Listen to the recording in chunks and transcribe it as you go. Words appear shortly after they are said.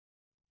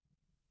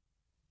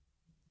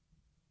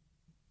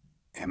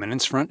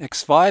Eminence Front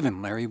X5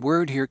 and Larry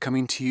Word here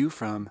coming to you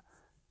from,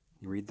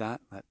 you read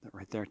that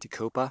right there,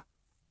 Tecopa.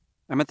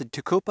 I'm at the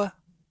Tecopa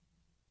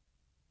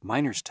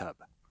Miner's Tub.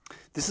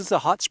 This is a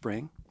hot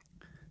spring,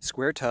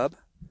 square tub,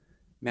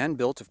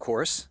 man-built of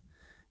course.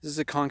 This is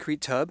a concrete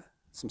tub,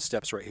 some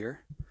steps right here,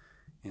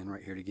 and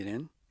right here to get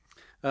in.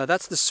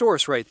 That's the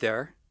source right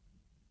there.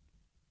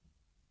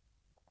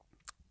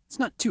 It's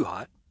not too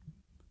hot.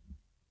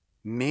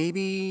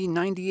 Maybe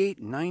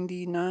 98,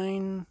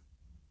 99,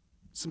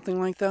 something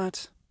like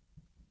that.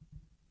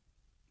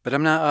 But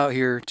I'm not out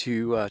here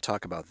to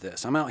talk about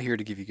this. I'm out here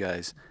to give you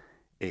guys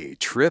a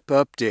trip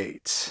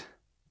update.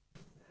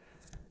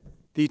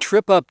 The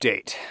trip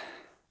update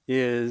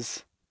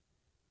is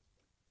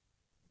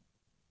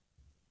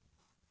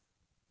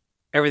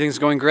everything's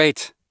going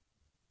great.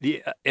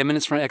 The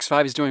Eminence Front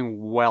X5 is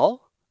doing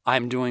well.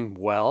 I'm doing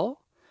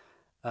well.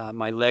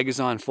 My leg is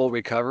on full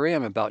recovery.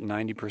 I'm about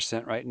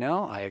 90% right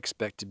now. I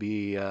expect to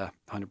be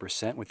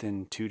 100%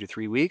 within 2 to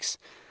 3 weeks.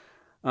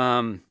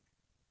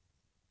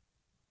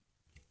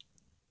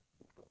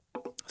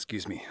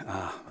 Excuse me,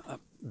 a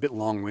bit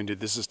long-winded.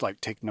 This is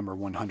like take number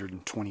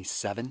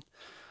 127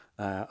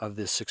 of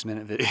this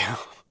 6-minute video.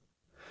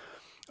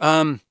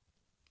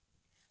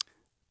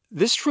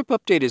 This trip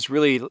update is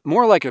really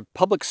more like a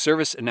public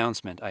service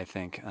announcement, I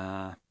think.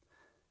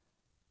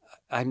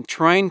 I'm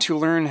trying to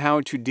learn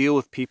how to deal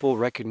with people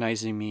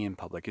recognizing me in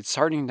public. It's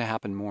starting to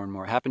happen more and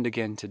more. It happened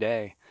again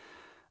today.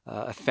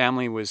 A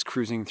family was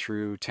cruising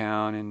through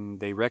town and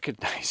they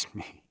recognized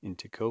me in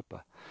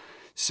Tecopa.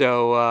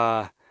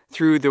 So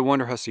through the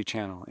Wonder Hussy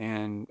channel,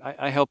 and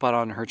I help out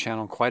on her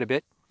channel quite a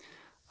bit.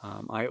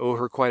 I owe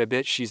her quite a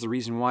bit. She's the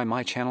reason why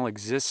my channel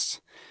exists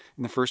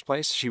in the first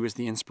place. She was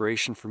the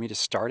inspiration for me to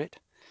start it.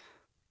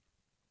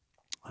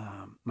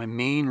 My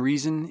main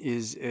reason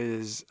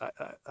is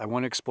I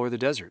want to explore the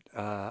desert.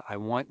 I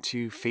want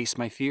to face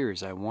my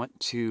fears. I want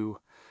to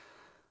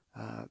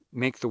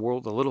make the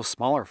world a little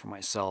smaller for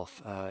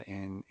myself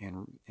in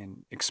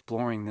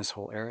exploring this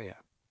whole area.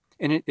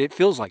 And it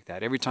feels like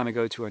that. Every time I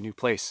go to a new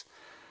place,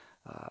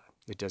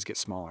 it does get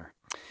smaller.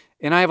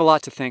 And I have a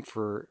lot to thank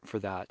for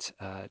that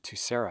to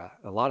Sarah.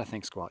 A lot of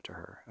thanks go out to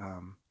her.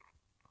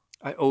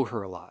 I owe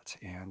her a lot,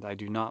 and I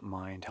do not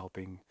mind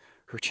helping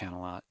her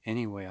channel out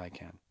any way I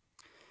can.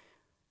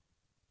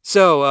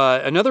 So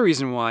another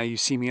reason why you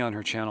see me on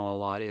her channel a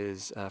lot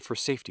is for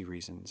safety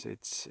reasons.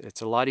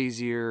 It's a lot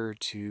easier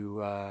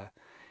to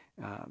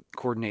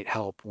coordinate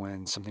help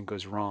when something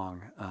goes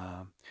wrong.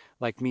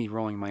 Like me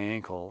rolling my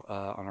ankle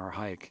on our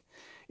hike.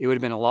 It would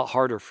have been a lot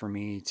harder for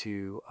me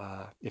to,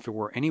 if it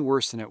were any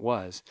worse than it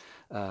was,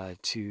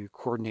 to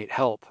coordinate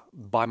help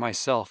by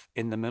myself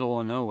in the middle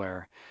of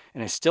nowhere.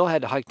 And I still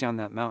had to hike down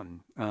that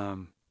mountain.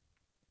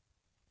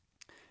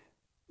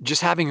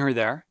 Just having her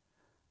there,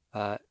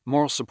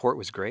 moral support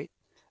was great.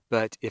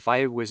 But if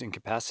I was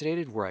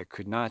incapacitated where I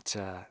could not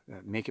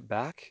make it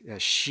back,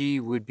 she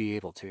would be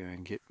able to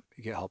and get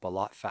help a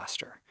lot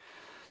faster.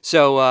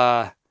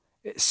 So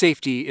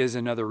safety is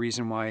another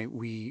reason why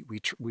we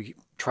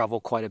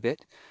travel quite a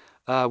bit.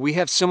 We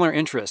have similar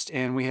interests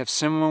and we have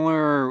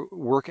similar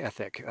work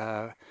ethic.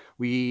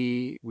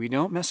 We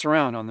don't mess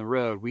around on the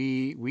road.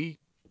 We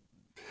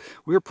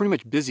were pretty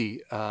much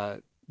busy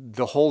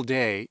the whole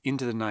day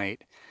into the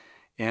night,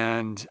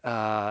 and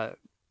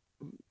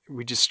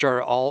we just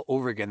start all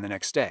over again the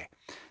next day.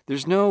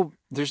 There's no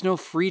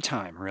free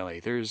time really.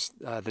 There's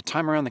the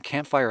time around the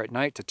campfire at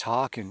night to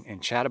talk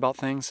and chat about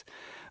things,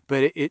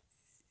 but it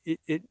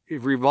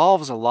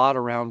revolves a lot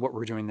around what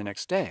we're doing the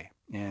next day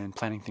and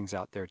planning things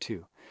out there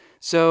too.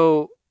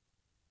 So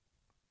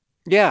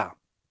yeah,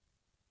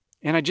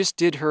 and I just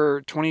did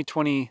her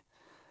 2020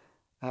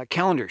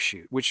 calendar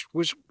shoot, which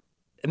was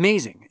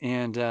amazing.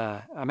 And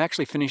I'm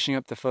actually finishing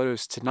up the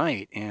photos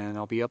tonight, and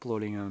I'll be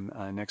uploading them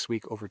next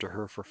week over to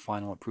her for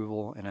final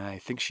approval. And I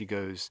think she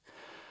goes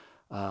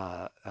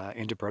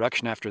into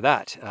production after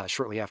that,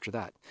 shortly after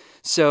that.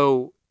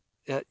 So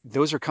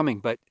those are coming,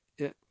 but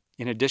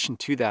in addition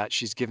to that,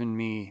 she's given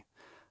me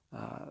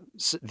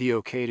the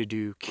okay to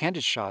do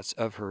candid shots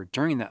of her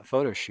during that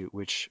photo shoot,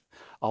 which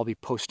I'll be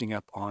posting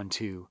up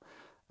onto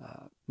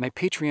my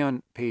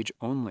Patreon page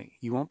only.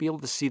 You won't be able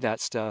to see that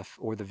stuff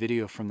or the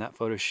video from that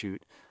photo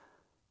shoot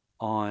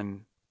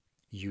on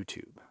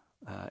YouTube.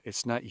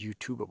 It's not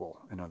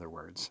YouTubeable, in other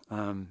words.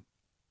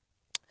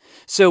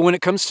 So when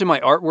it comes to my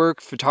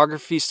artwork,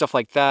 photography, stuff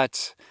like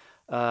that,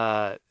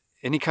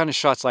 any kind of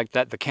shots like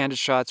that, the candid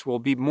shots will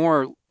be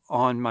more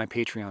on my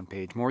Patreon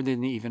page, more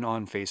than even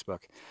on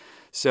Facebook.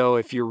 So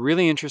if you're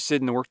really interested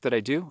in the work that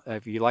I do,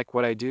 if you like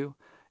what I do,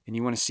 and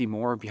you want to see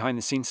more behind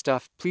the scenes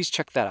stuff, please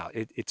check that out.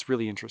 It's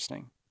really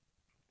interesting.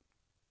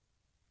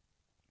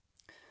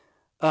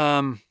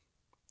 Another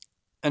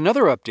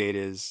update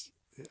is,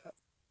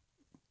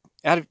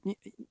 I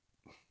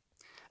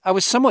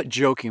was somewhat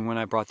joking when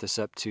I brought this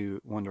up to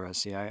Wonder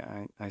Hussy.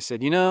 I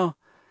said, you know,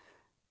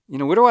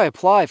 where do I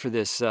apply for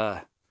this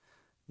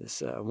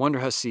Wonder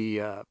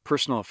Hussy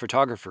personal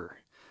photographer,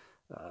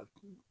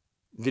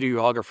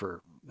 videographer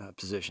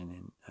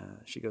position? And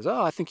she goes,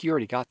 oh, I think you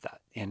already got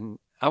that. And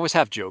I was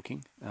half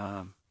joking.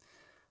 Uh,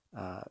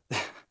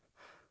 and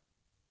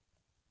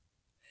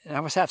I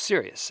was half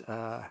serious.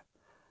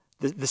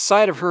 The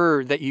side of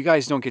her that you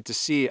guys don't get to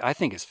see, I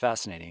think, is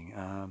fascinating.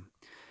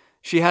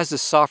 She has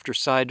this softer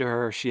side to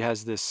her. She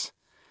has this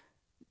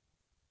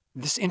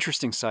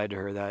interesting side to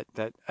her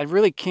that I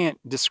really can't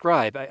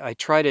describe. I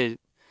try to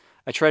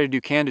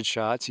do candid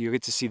shots. You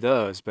get to see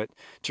those, but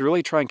to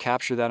really try and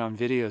capture that on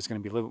video is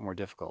going to be a little bit more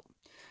difficult.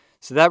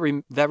 So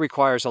that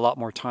requires a lot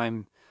more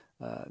time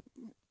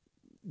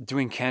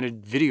doing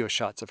candid video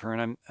shots of her,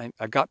 and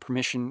I got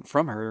permission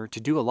from her to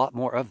do a lot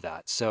more of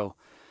that. So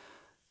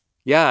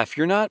yeah, if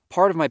you're not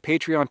part of my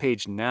Patreon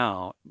page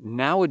now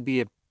would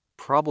be a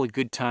probably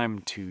good time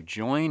to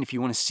join if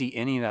you want to see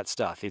any of that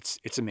stuff.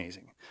 It's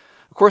amazing.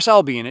 Of course,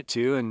 I'll be in it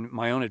too, and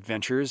my own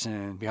adventures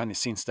and behind the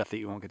scenes stuff that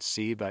you won't get to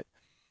see, but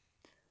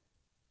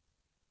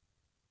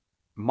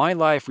my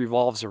life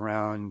revolves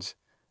around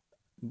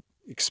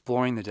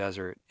exploring the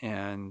desert,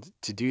 and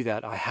to do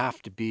that I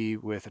have to be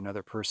with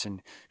another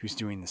person who's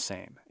doing the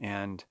same,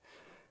 and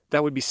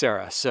that would be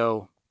Sarah.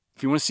 So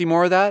if you want to see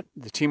more of that,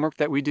 the teamwork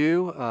that we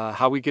do,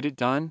 how we get it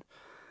done,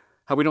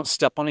 how we don't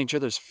step on each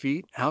other's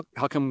feet, how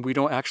come we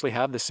don't actually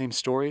have the same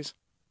stories,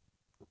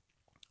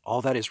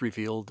 all that is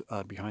revealed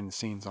behind the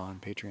scenes on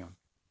Patreon,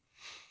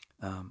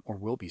 or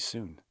will be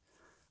soon.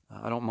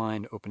 I don't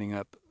mind opening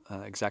up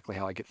exactly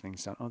how I get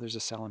things done. Oh, there's a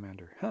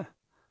salamander. Huh.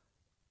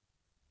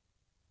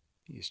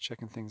 He's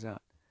checking things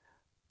out.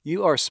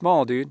 You are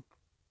small, dude.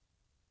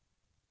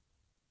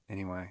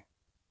 Anyway,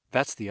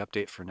 that's the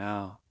update for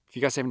now. If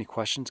you guys have any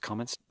questions,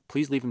 comments,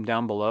 please leave them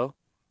down below.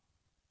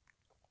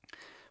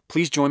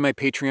 Please join my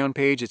Patreon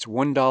page. It's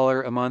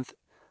 $1 a month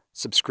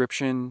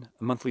subscription,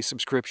 a monthly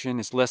subscription.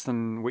 It's less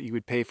than what you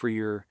would pay for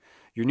your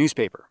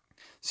newspaper.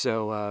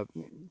 So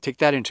take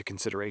that into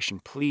consideration,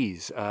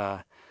 please.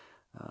 I'm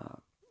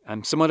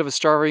somewhat of a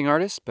starving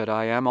artist, but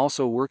I am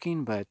also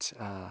working, but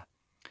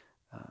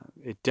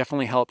it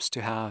definitely helps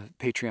to have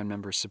Patreon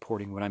members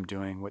supporting what I'm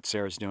doing, what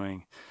Sarah's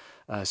doing,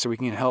 so we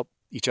can help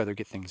each other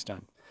get things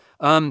done.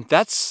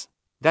 That's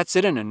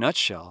it in a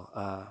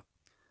nutshell.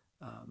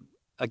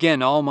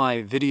 Again, all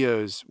my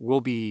videos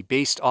will be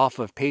based off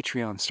of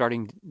Patreon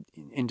starting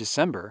in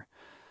December,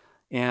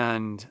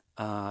 and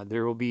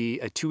there will be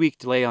a 2-week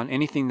delay on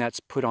anything that's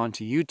put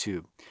onto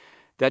YouTube.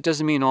 That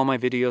doesn't mean all my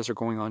videos are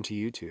going onto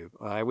YouTube.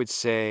 I would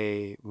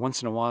say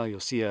once in a while you'll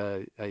see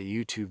a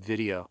YouTube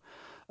video,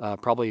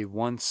 probably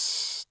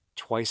once,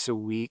 twice a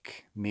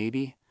week,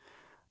 maybe.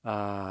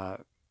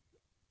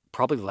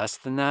 Probably less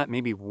than that,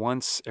 maybe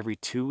once every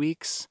 2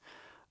 weeks.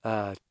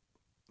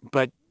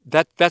 But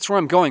that's where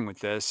I'm going with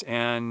this,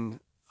 and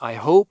I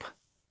hope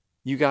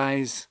you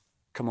guys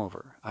come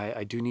over.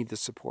 I do need the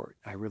support.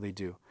 I really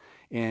do.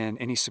 And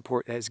any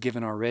support that is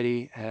given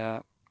already,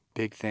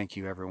 big thank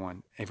you,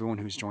 everyone. Everyone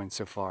who's joined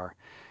so far.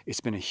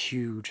 It's been a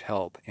huge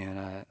help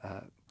and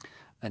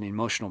an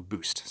emotional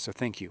boost. So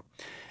thank you.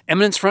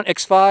 Eminence Front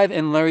X5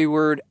 and Larry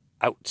Word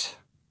out.